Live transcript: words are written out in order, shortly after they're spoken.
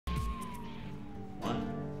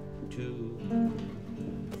2,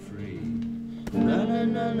 3. Na na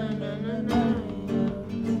na na na na na.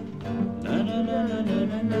 Na na na na na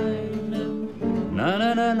na na. Na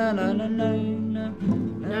na na na na na na.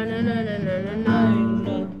 Na na na na na na na.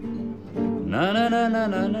 Na na na na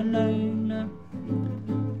na na na.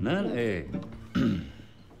 Na. Hey.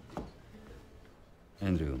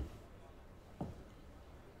 Andrew.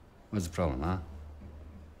 What's the problem, huh?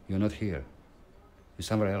 You're not here. You're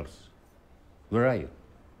somewhere else. Where are you?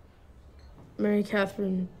 Mary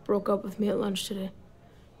Catherine broke up with me at lunch today.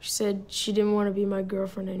 She said she didn't want to be my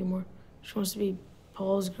girlfriend anymore. She wants to be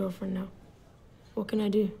Paul's girlfriend now. What can I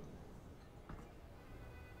do?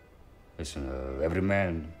 Listen, every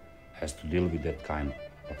man has to deal with that kind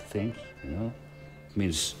of things, you know? It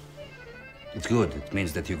means it's good. It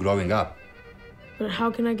means that you're growing up. But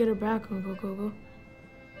how can I get her back, Uncle Gogo?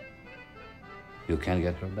 You can't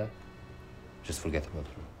get her back. Just forget about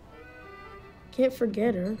her. Can't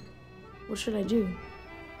forget her. What should I do?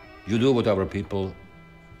 You do what our people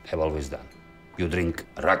have always done. You drink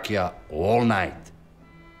rakia all night.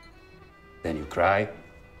 Then you cry.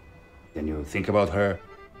 Then you think about her.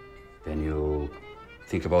 Then you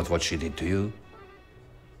think about what she did to you.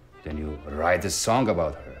 Then you write a song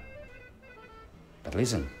about her. But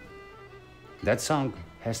listen, that song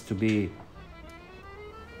has to be...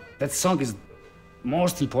 That song is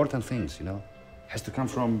most important things, you know? Has to come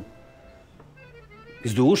from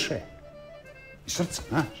iz duše, iz srca,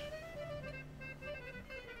 znaš?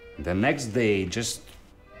 The next day, just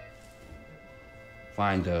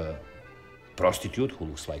find a prostitute who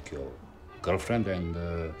looks like your girlfriend and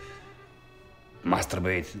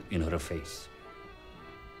masturbate in her face.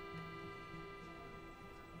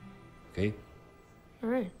 Okay? All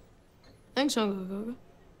right. Thanks, Uncle Gogo.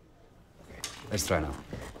 Okay, let's try now.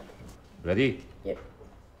 Ready? Yep.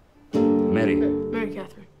 Mary. Mary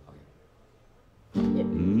Catherine. Okay. Yep.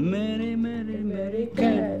 Mary, Mary, Mary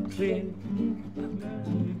Catherine.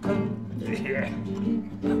 Yeah.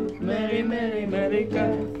 Mary, Mary, Mary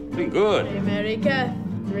Catherine. Good. Mary, Mary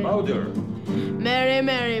Catherine. Louder. Mary,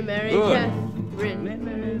 Mary, Mary Good. Catherine. Mary,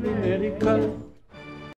 Mary, Mary Catherine.